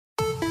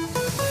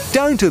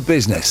Down to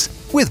Business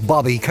with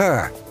Bobby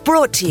Kerr.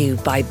 Brought to you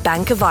by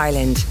Bank of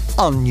Ireland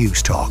on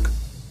News Talk.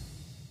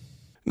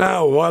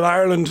 Now, while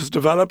Ireland has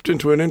developed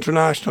into an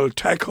international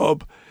tech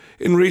hub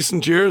in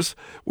recent years,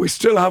 we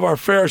still have our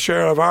fair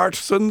share of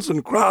artisans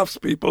and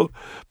craftspeople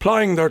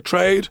plying their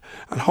trade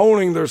and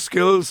honing their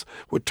skills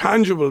with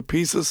tangible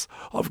pieces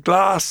of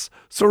glass,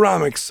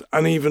 ceramics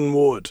and even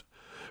wood.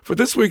 For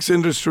this week's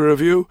industry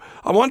review,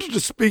 I wanted to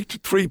speak to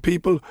three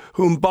people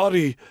who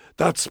embody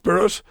that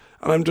spirit,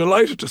 and I'm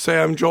delighted to say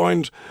I'm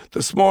joined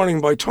this morning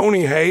by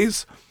Tony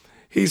Hayes.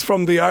 He's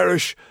from the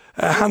Irish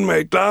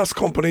Handmade Glass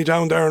Company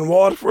down there in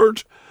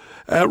Waterford.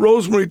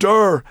 Rosemarie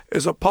Durr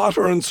is a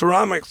potter and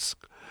ceramics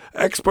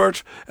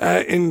expert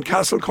in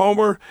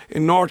Castlecomer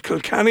in North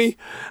Kilkenny,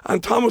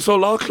 and Thomas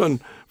O'Loughlin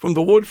from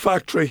the Wood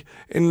Factory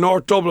in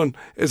North Dublin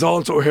is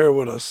also here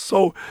with us.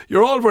 So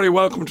you're all very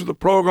welcome to the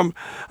programme,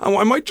 and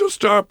I might just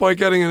start by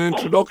getting an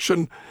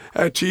introduction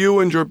to you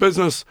and your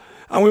business,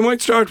 and we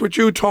might start with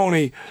you,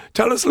 Tony.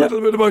 Tell us a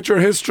little bit about your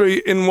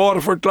history in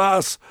Waterford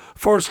Glass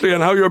firstly,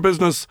 and how your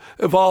business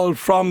evolved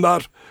from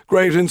that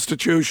great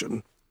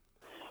institution.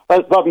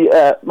 Well, Bobby,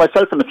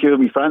 myself and a few of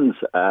my friends,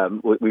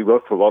 we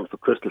worked for Waterford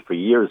Crystal for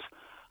years.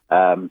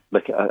 I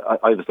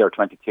was there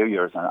 22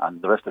 years, and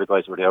the rest of the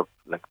guys were there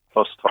like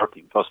plus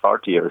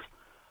 40 years.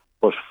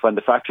 But when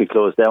the factory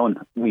closed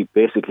down, we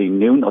basically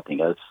knew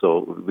nothing else.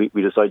 So we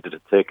decided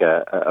to take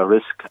a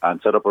risk and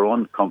set up our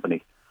own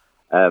company.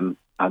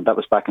 And that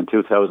was back in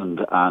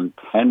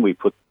 2010. We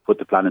put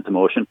the plan into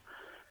motion.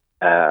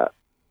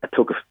 It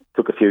took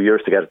a few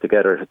years to get it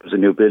together. It was a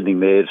new building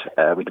made.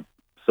 We had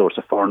source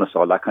of furnace,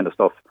 all that kind of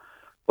stuff.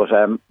 But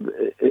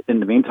in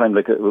the meantime,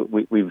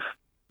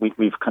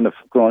 we've kind of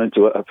grown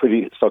into a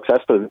pretty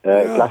successful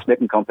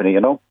glassmaking company,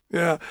 you know.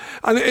 Yeah,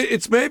 and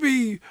it's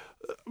maybe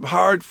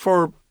hard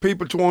for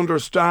people to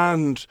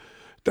understand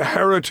the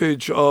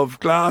heritage of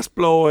glass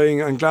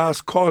blowing and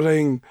glass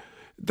cutting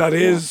that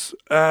is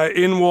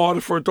in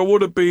Waterford. There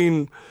would have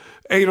been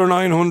 800 or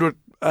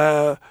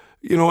 900,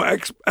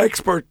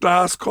 expert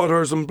glass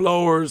cutters and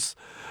blowers.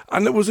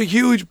 And it was a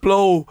huge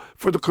blow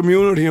for the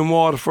community in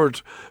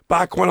Waterford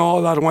back when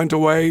all that went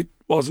away,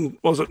 was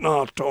it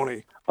not,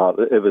 Tony?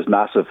 It was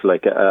massive.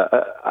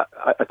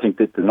 I think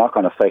that the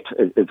knock-on effect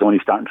is only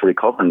starting to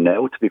recover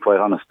now, to be quite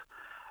honest.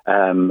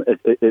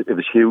 It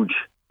was huge.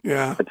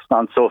 Yeah. It's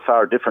gone so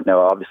far different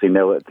now. Obviously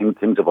now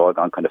things have all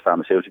gone kind of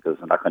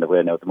pharmaceuticals and that kind of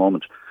way now at the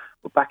moment.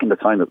 But back in the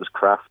time it was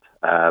craft.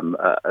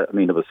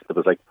 It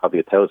was like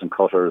probably 1,000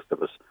 cutters. There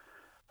was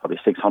probably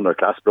 600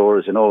 glass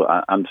blowers, you know,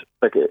 and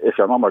like if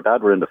your mum or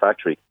dad were in the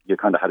factory, you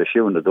kind of had a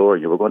shoe in the door.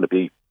 You were going to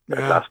be a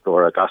glass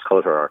blower, a glass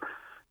cutter, or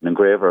an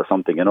engraver or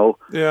something, you know.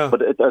 Yeah.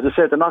 But as I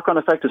said, the knock-on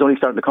effect is only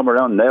starting to come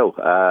around now,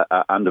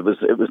 and it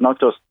was not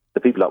just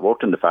the people that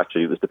worked in the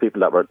factory; it was the people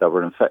that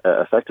were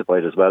affected by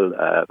it as well,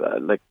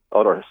 like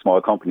other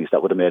small companies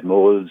that would have made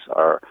molds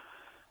or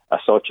as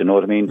such, you know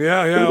what I mean?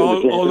 Yeah,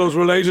 all those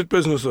related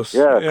businesses.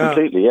 Yeah,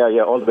 completely.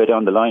 Yeah, all the way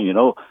down the line, you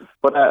know.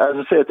 But as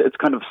I say, it's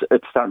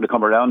starting to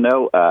come around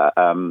now.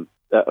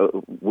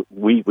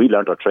 We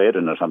learned our trade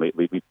in it, and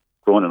we've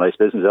grown a nice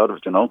business out of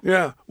it, you know.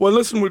 Yeah. Well,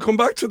 listen, we'll come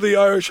back to the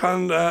Irish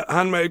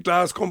Handmade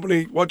Glass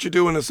Company, what you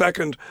do in a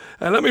second.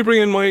 Let me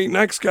bring in my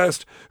next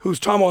guest, who's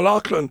Tom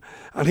O'Loughlin,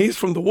 and he's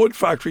from the Wood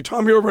Factory.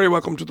 Tom, you're very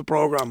welcome to the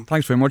programme.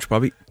 Thanks very much,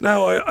 Bobby.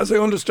 Now, as I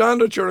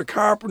understand it, you're a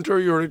carpenter,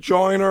 you're a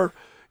joiner.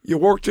 You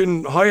worked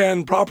in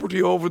high-end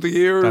property over the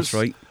years. That's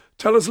right.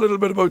 Tell us a little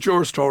bit about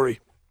your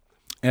story.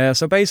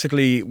 So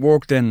basically,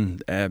 worked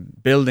in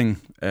building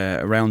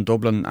around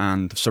Dublin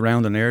and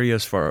surrounding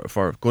areas for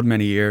a good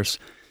many years,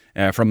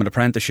 from an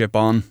apprenticeship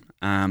on.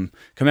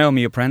 Came out of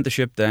my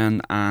apprenticeship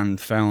then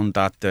and found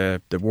that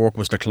the work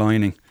was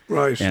declining.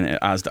 Right. And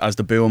as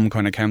the boom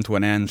kind of came to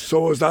an end. So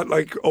was that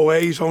like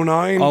 08,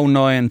 09?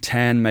 09,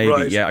 10 maybe.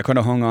 Right. Yeah, I kind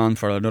of hung on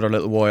for another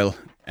little while.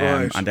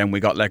 Right. And then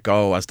we got let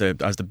go as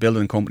the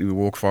building company we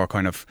worked for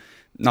kind of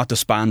not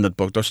disbanded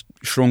but just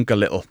shrunk a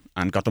little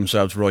and got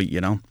themselves right,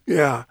 you know.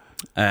 Yeah.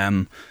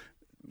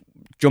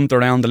 Jumped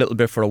around a little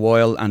bit for a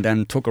while and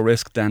then took a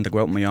risk then to go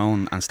out on my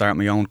own and start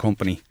my own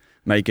company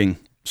making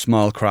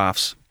small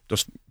crafts,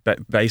 just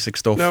basic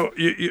stuff. Now,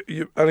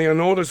 you and I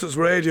know this is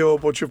radio,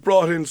 but you've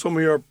brought in some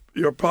of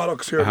your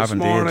products here this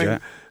morning.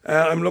 Indeed,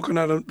 yeah. I'm looking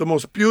at the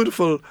most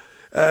beautiful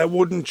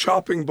wooden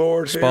chopping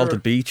board here.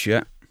 Spalted beech,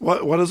 yeah.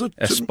 What is it?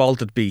 A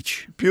spalted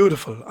beech.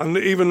 Beautiful. And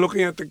even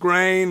looking at the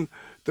grain,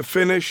 the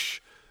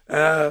finish.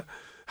 How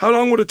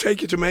long would it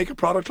take you to make a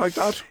product like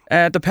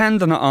that?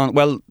 Depending on,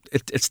 well,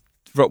 it's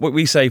what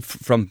we say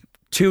from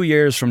 2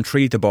 years from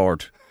tree to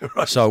board.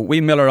 Right. So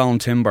we mill our own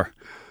timber.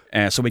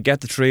 So we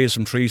get the trees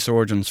from tree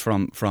surgeons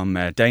from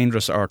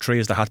dangerous or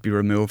trees that had to be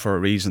removed for a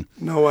reason.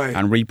 No way.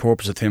 And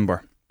repurpose the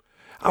timber.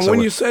 And so when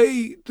you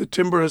say the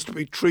timber has to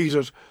be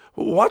treated,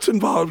 what's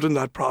involved in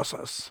that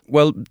process?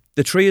 Well,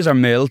 the trees are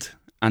milled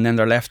and then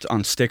they're left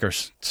on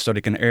stickers so they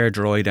can air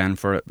dry then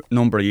for a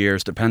number of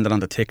years depending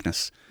on the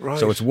thickness. Right.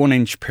 So it's 1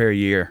 inch per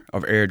year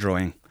of air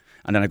drying,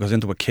 and then it goes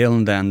into a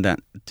kiln then to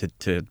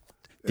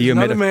Isn't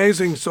that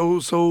amazing?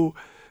 To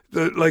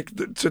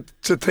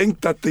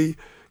think that the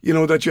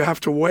that you have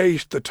to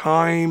wait, the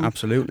time,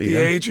 Absolutely, the yeah.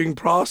 aging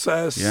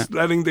process, Yeah.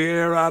 letting the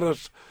air at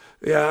it.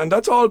 Yeah, and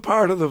that's all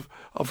part of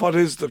what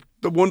is the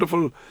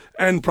wonderful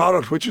end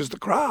product, which is the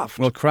craft.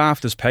 Well,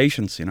 craft is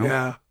patience,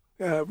 Yeah,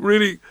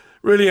 really,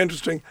 really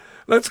interesting.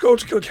 Let's go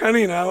to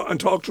Kilkenny now and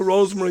talk to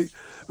Rosemarie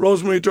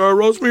Durr.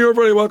 Rosemarie, you're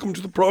very welcome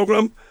to the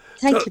programme.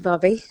 Thank you,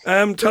 Bobby.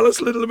 Tell us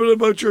a little bit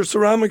about your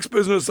ceramics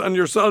business and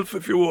yourself,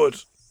 if you would.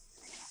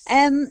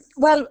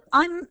 Well,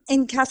 I'm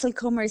in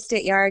Castlecomer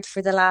Estate Yard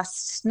for the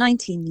last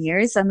 19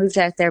 years. I moved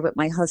out there with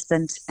my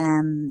husband.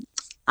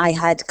 I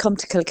had come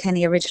to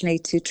Kilkenny originally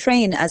to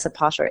train as a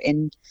potter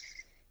in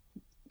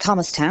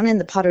Thomastown in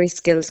the Pottery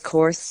Skills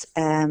course.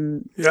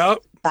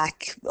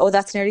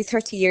 That's nearly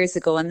 30 years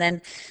ago, and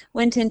then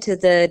went into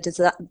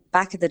the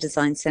back of the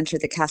design centre,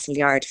 the Castle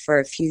Yard, for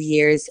a few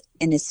years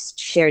in a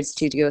shared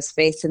studio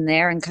space in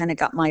there, and kind of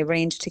got my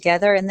range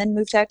together, and then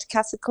moved out to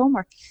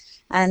Castlecomer.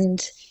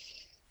 And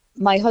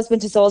my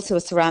husband is also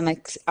a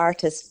ceramics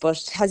artist,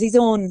 but has his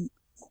own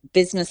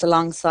business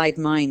alongside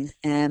mine.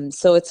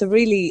 So it's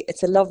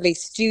a lovely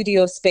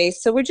studio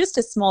space. So we're just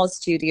a small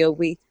studio.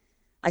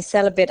 I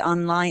sell a bit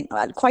online,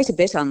 quite a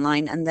bit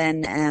online, and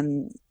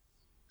then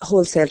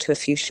wholesale to a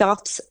few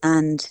shops,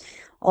 and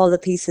all the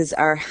pieces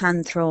are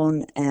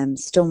hand-thrown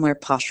stoneware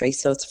pottery,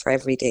 so it's for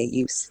everyday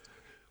use.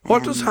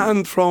 What does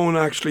hand-thrown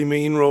actually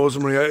mean,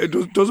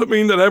 Rosemarie? Does it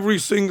mean that every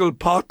single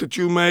pot that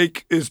you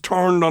make is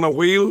turned on a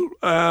wheel?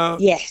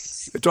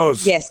 Yes. It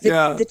does? Yes,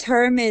 the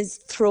term is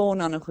thrown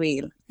on a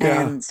wheel.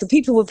 Yeah. So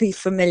people will be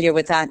familiar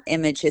with that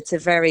image. It's a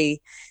very...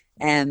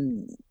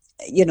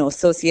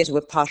 associated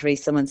with pottery,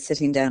 someone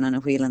sitting down on a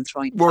wheel and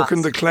throwing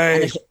working pots. the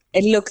clay. And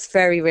it looks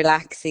very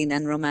relaxing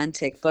and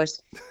romantic, but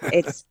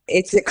it's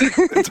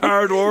it's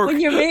hard work.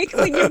 when you're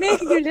making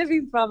your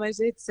living from it.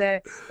 It's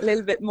a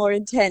little bit more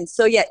intense.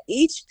 So yeah,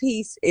 each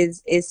piece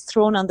is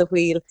thrown on the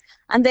wheel,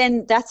 and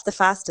then that's the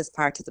fastest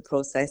part of the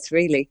process,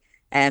 really.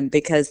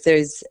 Because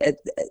there's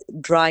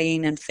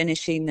drying and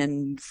finishing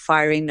and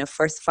firing,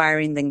 first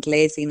firing, then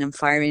glazing and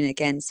firing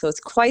again. So it's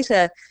quite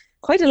a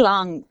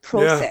long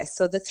process.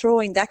 So the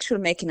actual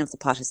making of the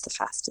pot is the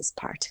fastest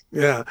part.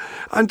 Yeah.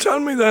 And tell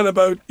me then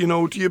about,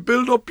 do you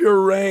build up your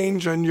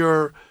range and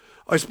your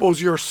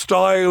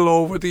style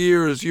over the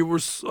years?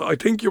 I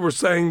think you were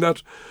saying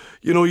that,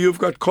 you've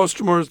got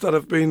customers that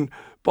have been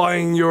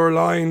buying your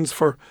lines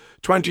for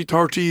 20,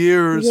 30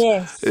 years.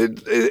 Yes.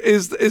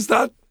 Is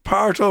that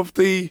part of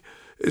the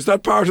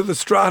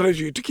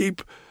strategy to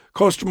keep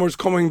customers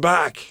coming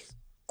back?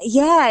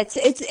 Yeah,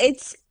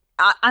 it's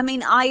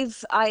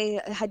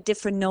I had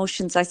different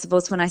notions, I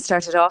suppose, when I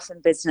started off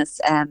in business,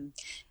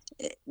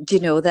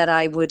 that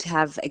I would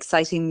have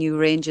exciting new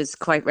ranges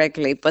quite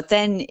regularly. But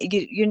then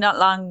you're not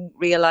long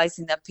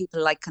realising that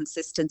people like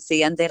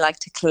consistency and they like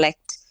to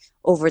collect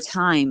over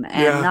time.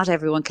 And not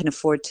everyone can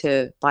afford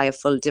to buy a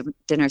full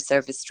dinner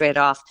service straight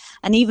off.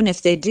 And even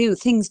if they do,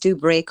 things do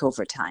break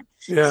over time.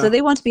 Yeah. So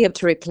they want to be able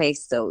to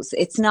replace those.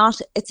 It's not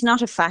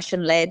a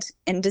fashion-led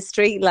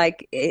industry.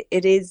 Like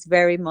it is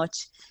very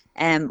much...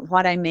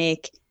 what I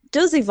make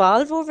does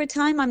evolve over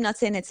time. I'm not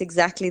saying it's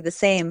exactly the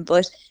same,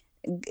 but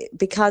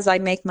because I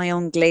make my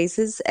own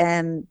glazes,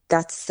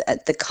 that's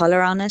the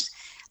colour on it,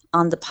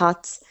 on the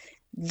pots,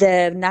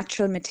 the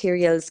natural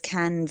materials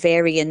can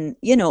vary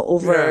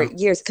over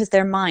years because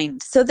they're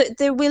mined. So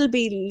there will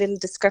be little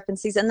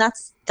discrepancies, and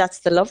that's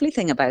the lovely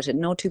thing about it.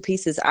 No two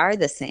pieces are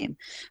the same.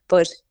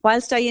 But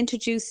whilst I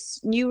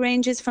introduce new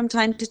ranges from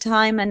time to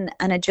time and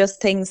adjust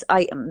things,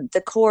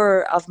 the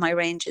core of my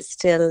range is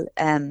still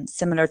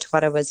similar to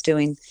what I was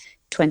doing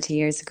 20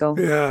 years ago.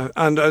 Yeah,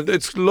 and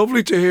it's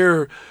lovely to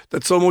hear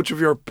that so much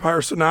of your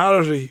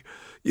personality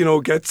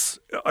gets,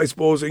 I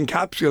suppose,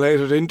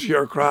 encapsulated into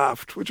your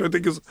craft, which I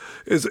think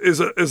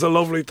is a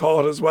lovely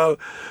thought as well.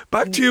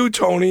 Back to you,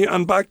 Tony,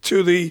 and back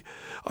to the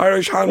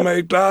Irish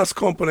Handmade Glass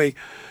Company.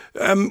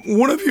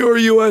 One of your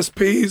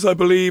USPs, I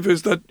believe,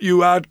 is that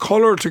you add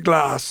colour to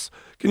glass.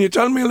 Can you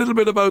tell me a little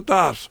bit about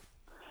that?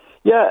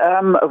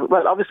 Yeah,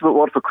 well, obviously with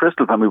Waterford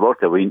Crystal, when we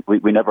worked there, we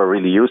never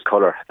really used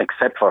colour,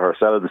 except for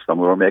ourselves when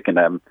we were making,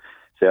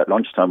 say at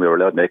lunchtime we were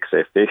allowed to make,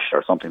 say, fish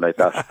or something like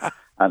that.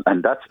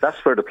 And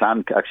that's where the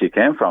plan actually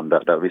came from,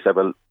 that we said,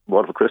 well,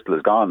 Waterford Crystal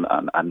is gone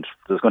and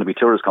there's going to be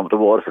tourists coming to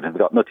Waterford and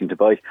we've got nothing to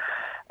buy.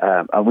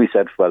 And we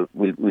said, well,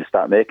 we'll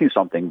start making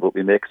something, but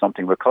we make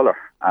something with colour.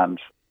 And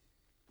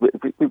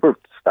we were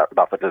started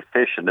off with little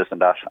fish and this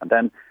and that. And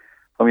then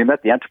when we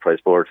met the enterprise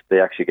board, they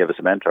actually gave us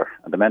a mentor.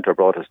 And the mentor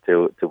brought us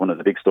to one of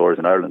the big stores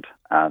in Ireland.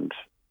 And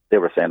they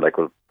were saying, like,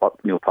 well,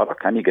 what new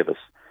product can you give us?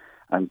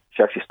 And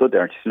she actually stood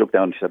there and she looked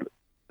down and she said,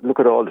 look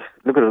at it all.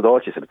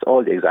 She said, it's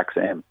all the exact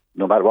same.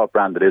 No matter what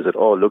brand it is, it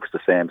all looks the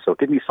same. So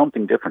give me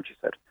something different, she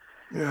said.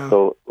 Yeah.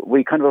 So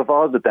we kind of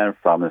evolved it then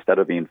from, instead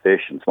of being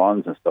fish and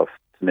swans and stuff,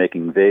 to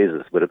making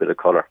vases with a bit of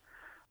colour.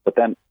 But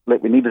then,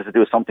 like, we needed to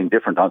do something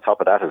different on top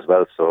of that as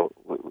well. So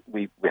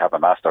we have a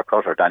master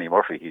cutter, Danny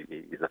Murphy.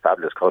 He's a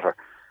fabulous cutter.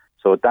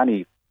 So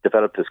Danny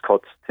developed his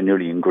cuts to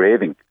nearly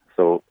engraving.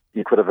 So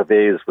you could have a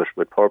vase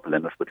with purple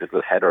in it, with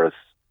little headers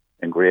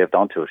engraved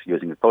onto it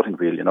using a cutting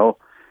wheel,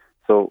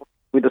 So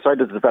we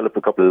decided to develop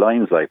a couple of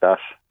lines like that,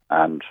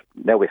 and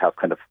now we've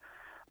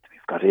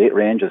got 8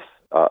 ranges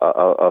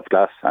of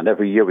glass, and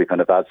every year we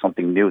kind of add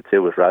something new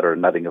to it rather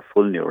than adding a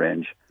full new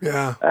range.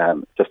 Yeah.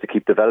 Just to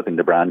keep developing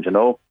the brand,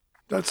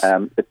 That's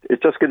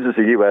it just gives us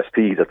a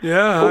USP that's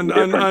totally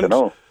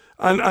different,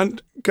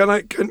 And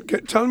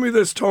can tell me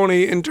this,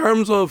 Tony, in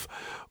terms of,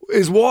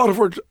 is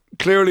Waterford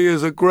clearly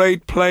is a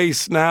great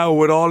place now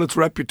with all its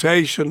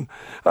reputation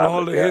and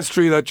all the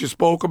history that you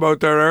spoke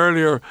about there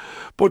earlier,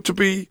 but to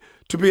be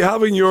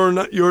having your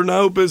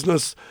now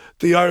business,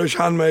 the Irish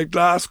Handmade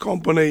Glass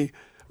Company,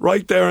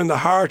 right there in the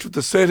heart of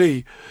the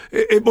city,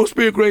 it must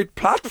be a great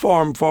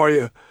platform for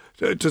you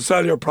to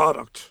sell your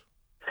product.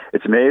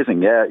 It's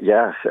amazing,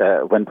 yeah.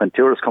 When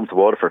tourists come to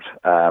Waterford,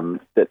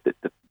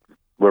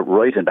 we're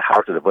right in the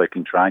heart of the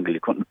Viking Triangle. You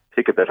couldn't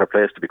pick a better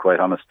place, to be quite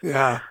honest.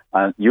 Yeah.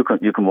 And you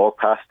can walk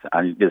past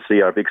and you'll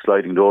see our big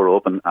sliding door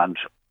open, and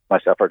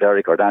myself or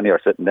Derek or Danny are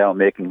sitting down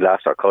making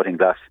glass or cutting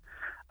glass.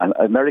 And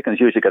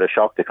Americans usually get a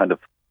shock. They've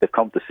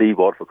come to see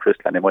Waterford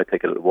Crystal, and they might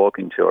take a little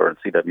walking tour and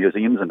see the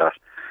museums and that.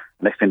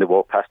 Next thing they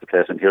walk past the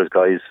place, and here's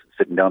guys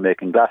sitting down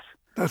making glass.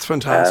 That's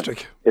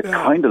fantastic. It's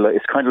kind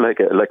of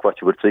like what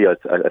you would see,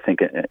 I think,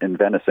 in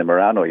Venice and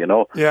Murano.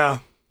 Yeah.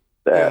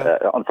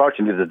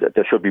 Unfortunately,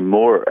 there should be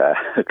more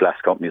glass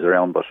companies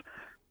around, but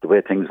the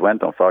way things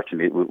went,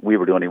 unfortunately, we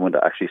were the only one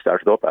that actually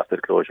started up after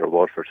the closure of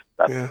Waterford.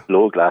 That's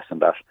low glass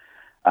and that,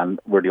 and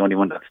we're the only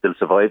one that still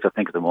survives, I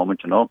think, at the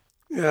moment.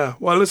 Yeah.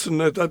 Well, listen,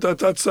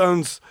 that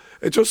sounds.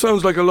 It just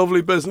sounds like a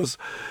lovely business.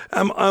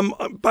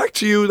 Back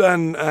to you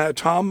then,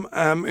 Tom.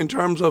 In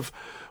terms of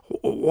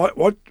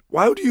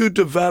how do you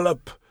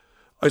develop?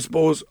 I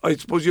suppose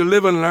you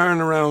live and learn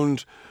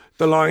around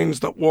the lines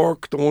that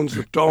work, the ones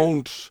that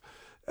don't.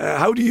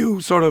 How do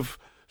you sort of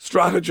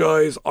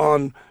strategize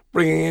on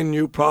bringing in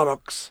new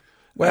products?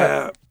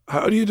 Well,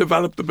 how do you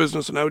develop the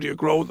business and how do you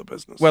grow the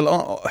business?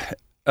 Well,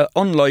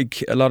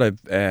 unlike a lot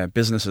of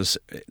businesses,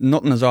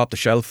 nothing is off the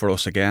shelf for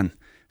us again.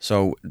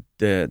 So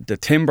the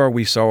timber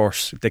we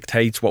source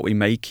dictates what we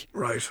make.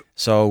 Right.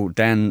 So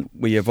then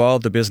we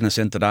evolve the business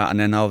into that, and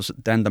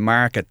then the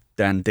market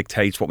then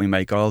dictates what we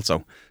make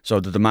also. So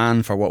the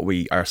demand for what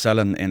we are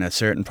selling in a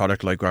certain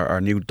product, like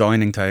our new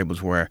dining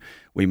tables, where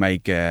we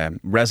make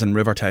resin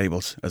river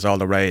tables, is all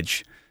the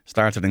rage.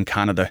 Started in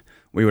Canada.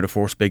 We were the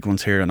first big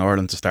ones here in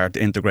Ireland to start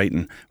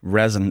integrating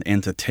resin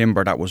into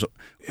timber that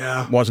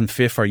wasn't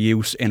fit for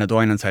use in a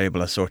dining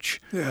table as such.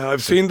 Yeah,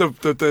 I've seen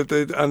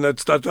the and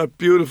it's that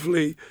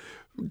beautifully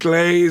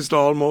glazed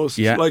almost,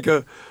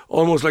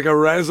 almost like a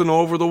resin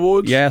over the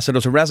wood. Yeah, so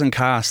there's a resin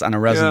cast and a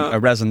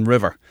resin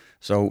river.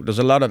 So there's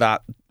a lot of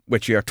that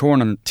which you're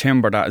turning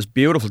timber that is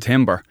beautiful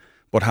timber,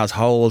 but has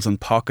holes and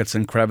pockets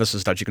and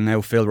crevices that you can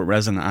now fill with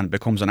resin, and it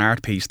becomes an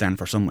art piece then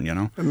for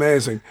someone,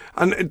 Amazing.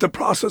 And the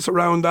process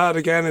around that,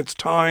 again, it's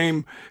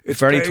time, it's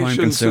very patience, time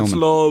consuming. it's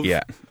love.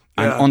 Yeah.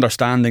 And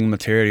understanding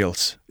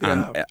materials.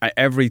 Yeah. And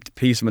every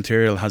piece of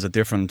material has a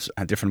different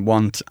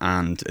want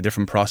and a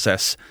different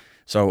process.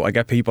 So I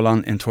get people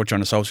in touch on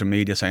the social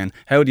media saying,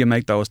 how do you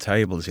make those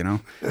tables,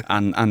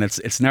 and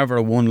it's never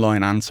a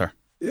one-line answer.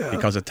 Yeah.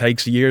 Because it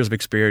takes years of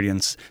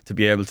experience to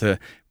be able to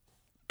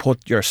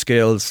put your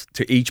skills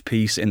to each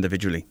piece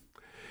individually.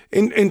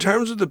 In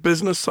terms of the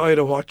business side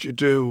of what you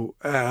do,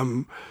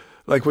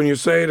 like when you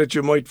say that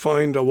you might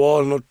find a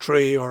walnut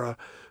tree or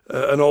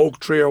an oak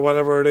tree or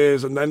whatever it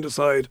is, and then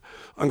decide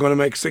I'm going to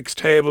make 6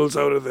 tables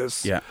out of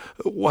this. Yeah.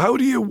 How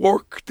do you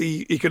work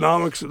the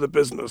economics of the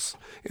business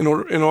in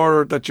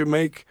order that you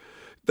make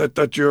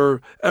that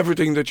your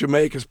everything that you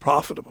make is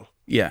profitable?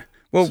 Yeah.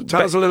 Well, so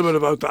tell us a little bit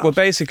about that. Well,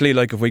 basically,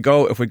 like if we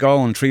go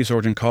and tree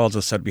surgeon calls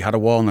us, said we had a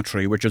walnut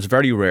tree, which is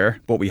very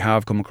rare, but we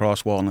have come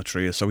across walnut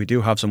trees. So we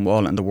do have some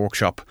walnut in the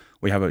workshop.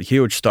 We have a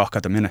huge stock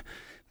at the minute.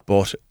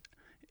 But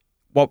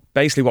what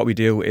we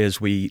do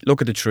is we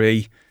look at the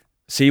tree,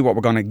 see what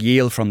we're going to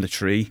yield from the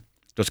tree.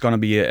 There's going to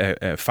be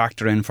a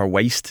factor in for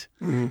waste,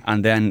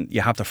 and then you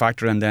have to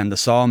factor in then the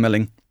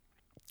sawmilling,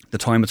 the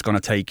time it's going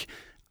to take,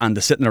 and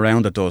the sitting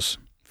around it does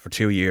for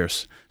 2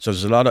 years. So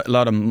there's a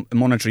lot of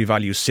monetary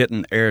value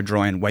sitting, air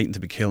drying, waiting to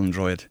be killed and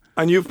dried.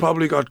 And you've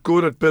probably got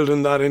good at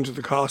building that into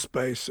the cost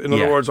base. In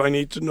other words,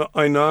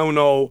 I now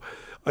know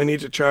I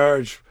need to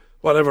charge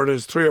whatever it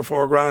is, 3 or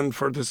 4 grand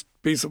for this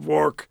piece of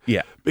work.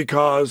 Yeah.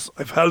 Because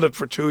I've held it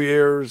for 2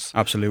 years.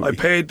 Absolutely. I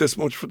paid this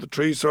much for the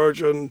tree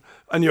surgeon,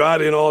 and you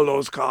add in all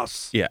those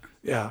costs. Yeah.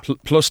 Yeah.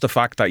 Plus the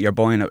fact that you're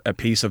buying a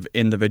piece of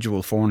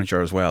individual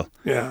furniture as well.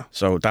 Yeah.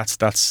 So that's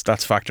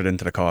factored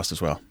into the cost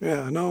as well.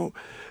 Yeah. No.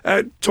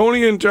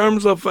 Tony, in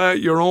terms of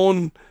your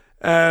own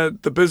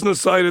the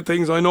business side of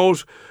things, I know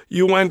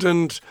you went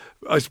and,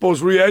 I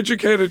suppose,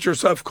 re-educated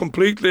yourself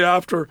completely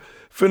after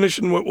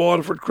finishing with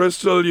Waterford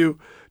Crystal. You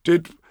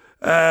did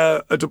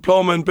a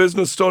diploma in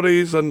business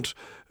studies, and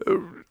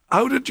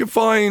how did you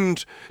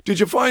find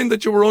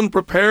that you were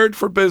unprepared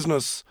for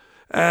business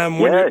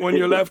when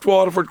you left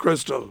Waterford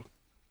Crystal?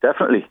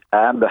 Definitely.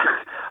 I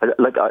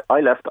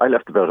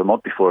left about a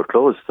month before it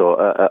closed,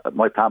 so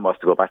my plan was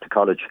to go back to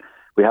college.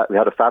 We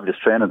had a fabulous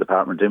training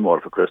department in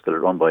Waterford Crystal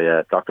run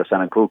by Dr.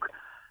 Senan Cook,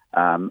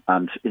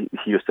 And he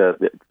used to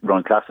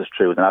run classes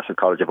through the National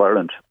College of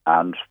Ireland,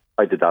 and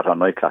I did that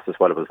online classes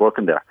while I was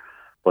working there.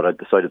 But I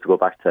decided to go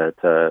back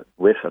to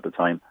WIT at the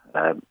time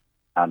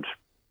and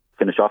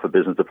finish off a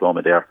business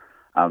diploma there.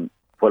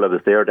 While I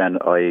was there, then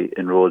I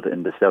enrolled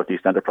in the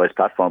Southeast Enterprise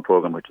Platform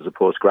Programme, which is a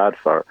postgrad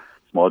for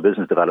small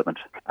business development,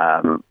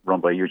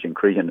 run by Eugene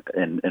Cregan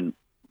in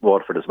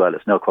Waterford as well.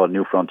 It's now called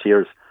New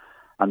Frontiers,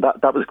 and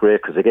that was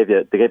great because they gave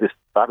you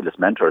fabulous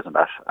mentors in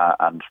that,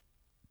 and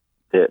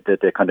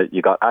they kind of,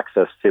 you got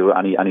access to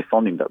any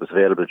funding that was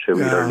available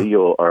through either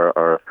Leo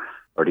or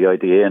the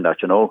IDA, and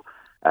that, you know,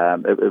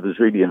 it was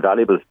really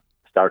invaluable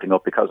starting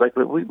up, because like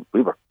we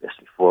were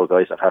basically four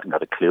guys that hadn't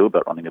got a clue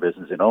about running a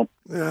business, you know.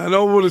 Yeah, I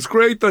know. Well, it's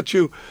great that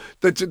you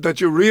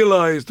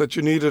realised that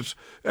you needed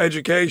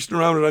education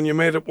around it, and you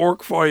made it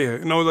work for you.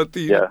 You know, that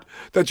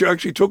that you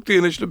actually took the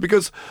initiative,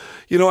 because,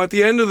 you know, at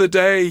the end of the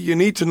day, you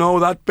need to know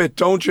that bit,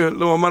 don't you?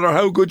 No matter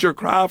how good your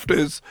craft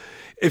is,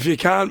 if you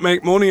can't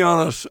make money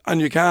on it and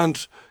you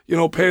can't, you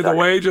know, pay the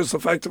wages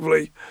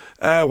effectively,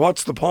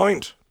 what's the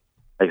point?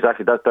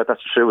 Exactly.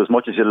 That's true. As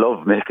much as you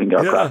love making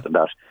your craft and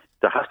that,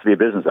 there has to be a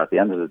business at the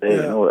end of the day.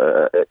 You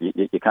know,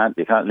 you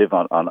can't live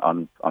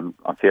on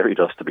fairy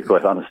dust, to be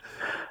quite honest.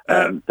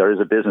 There is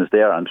a business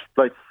there, and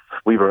like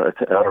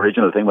our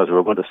original thing was we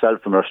were going to sell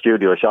from our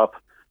studio shop.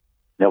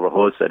 Now we're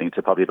wholesaling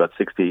to probably about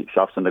 60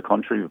 shops in the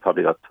country. We've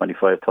probably got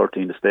 25,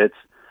 30 in the States.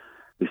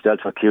 We sell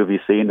to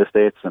QVC in the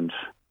States and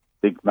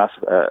big,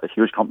 massive,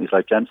 huge companies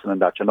like Jensen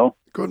and that, you know.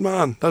 Good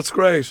man, that's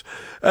great.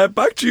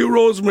 Back to you,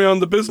 Rosemarie, on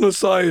the business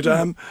side.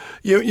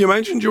 You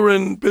mentioned you were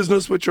in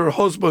business with your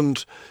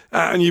husband,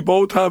 and you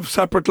both have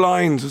separate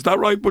lines. Is that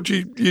right? But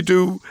you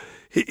do.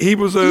 He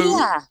was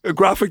a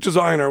graphic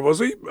designer, was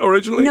he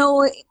originally?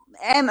 No,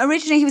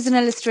 originally he was an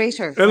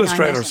illustrator.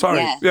 Illustrator,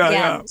 sorry.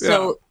 Yeah.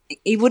 So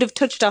he would have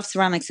touched off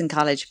ceramics in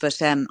college,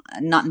 but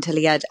not until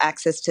he had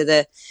access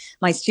to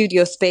my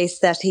studio space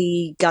that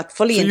he got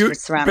fully into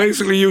ceramics.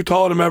 Basically, you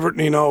taught him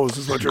everything he knows,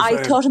 is what you're saying.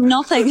 I taught him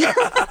nothing.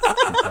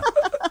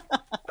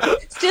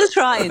 Still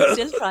trying,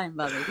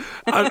 Bobby.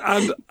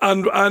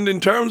 and in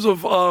terms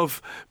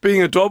of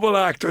being a double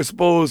act, I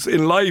suppose,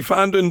 in life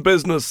and in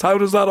business, how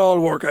does that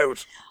all work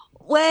out?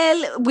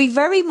 Well, we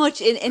very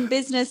much in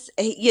business,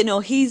 you know,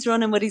 he's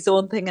running with his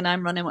own thing and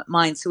I'm running with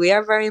mine. So we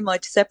are very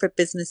much separate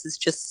businesses,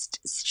 just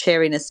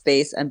sharing a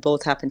space, and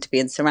both happen to be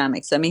in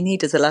ceramics. I mean, he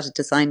does a lot of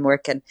design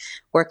work and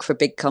work for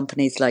big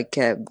companies like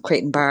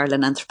Crate and Barrel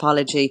and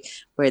Anthropology,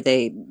 where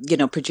they, you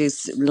know,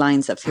 produce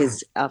lines of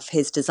his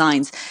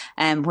designs.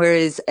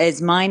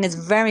 Whereas mine is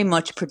very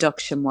much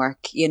production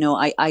work. You know,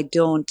 I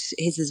don't,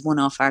 his is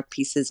one-off art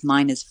pieces.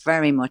 Mine is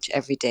very much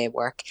everyday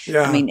work.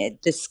 Yeah. I mean,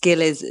 the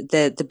skill is,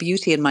 the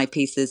beauty in my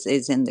pieces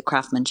is in the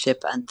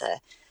craftsmanship and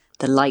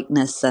the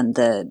lightness and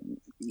the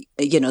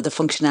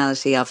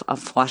functionality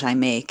of what I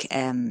make.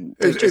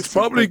 It's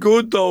probably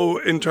good though,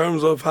 in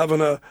terms of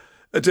having a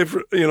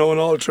different, you know, an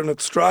alternate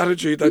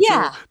strategy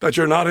that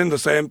you're not in the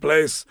same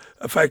place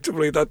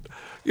effectively, that,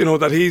 you know,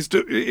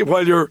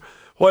 that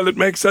while it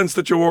makes sense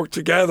that you work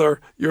together,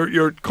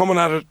 you're coming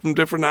at it from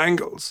different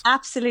angles.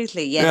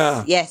 Absolutely. Yes.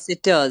 Yeah. Yes,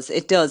 it does.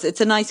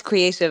 It's a nice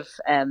creative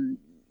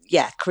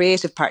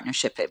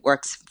partnership. It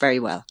works very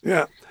well.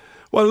 Yeah.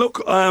 Well,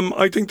 look,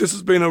 I think this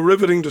has been a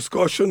riveting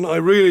discussion. I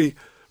really,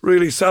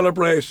 really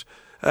celebrate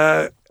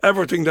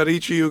everything that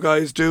each of you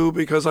guys do,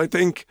 because I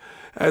think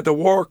the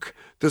work,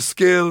 the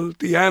skill,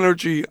 the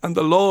energy and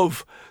the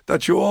love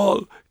that you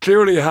all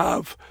clearly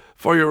have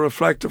for your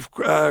reflective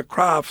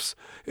crafts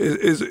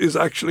is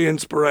actually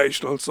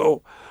inspirational.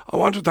 So I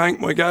want to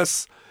thank my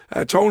guests,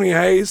 Tony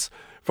Hayes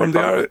from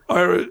the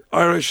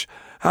Irish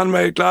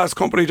Handmade Glass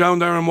Company down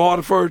there in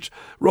Waterford,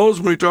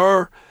 Rosemarie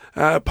Durr,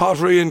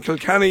 Pottery in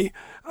Kilkenny,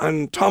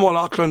 and Tom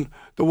O'Loughlin,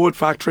 the Wood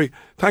Factory.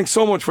 Thanks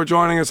so much for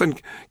joining us,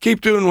 and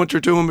keep doing what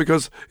you're doing,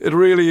 because it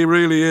really,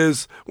 really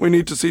is. We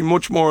need to see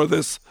much more of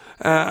this,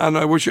 and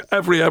I wish you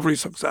every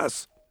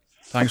success.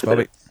 Thanks,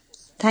 Bobby.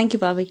 Thank you,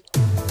 Bobby.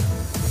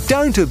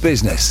 Down to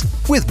Business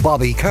with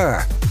Bobby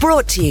Kerr.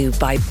 Brought to you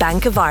by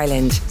Bank of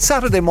Ireland.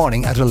 Saturday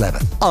morning at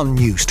 11 on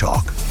News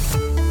Talk.